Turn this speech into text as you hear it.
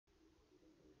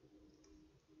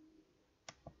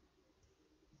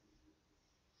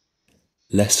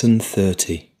Lesson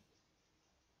 30.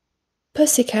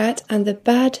 Pussycat and the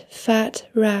Bad Fat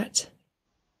Rat.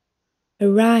 A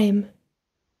rhyme.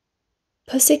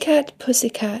 Pussycat,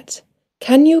 pussycat,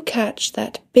 can you catch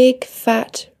that big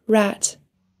fat rat?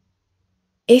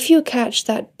 If you catch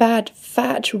that bad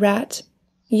fat rat,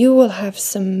 you will have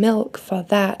some milk for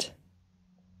that.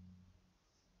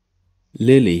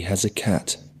 Lily has a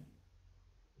cat.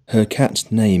 Her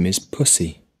cat's name is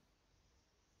Pussy.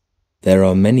 There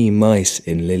are many mice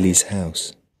in Lily's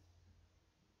house.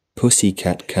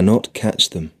 Pussycat cannot catch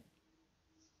them.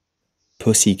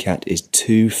 Pussycat is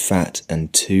too fat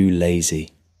and too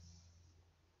lazy.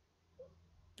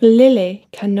 Lily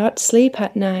cannot sleep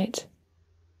at night.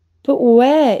 But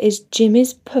where is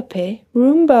Jimmy's puppy,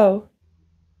 Rumbo?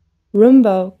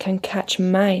 Rumbo can catch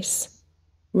mice.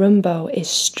 Rumbo is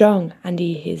strong and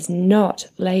he is not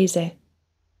lazy.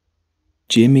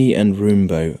 Jimmy and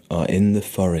Rumbo are in the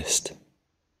forest.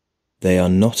 They are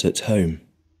not at home.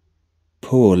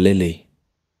 Poor Lily.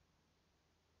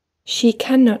 She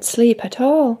cannot sleep at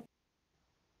all.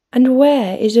 And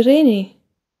where is Rinny?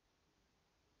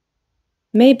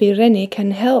 Maybe Rinny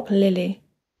can help Lily.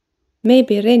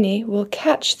 Maybe Rinny will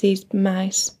catch these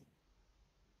mice.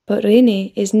 But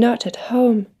Rinny is not at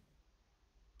home.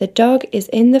 The dog is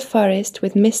in the forest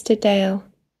with Mr. Dale.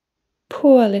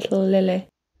 Poor little Lily.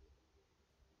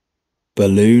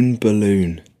 Balloon,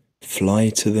 balloon, fly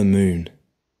to the moon.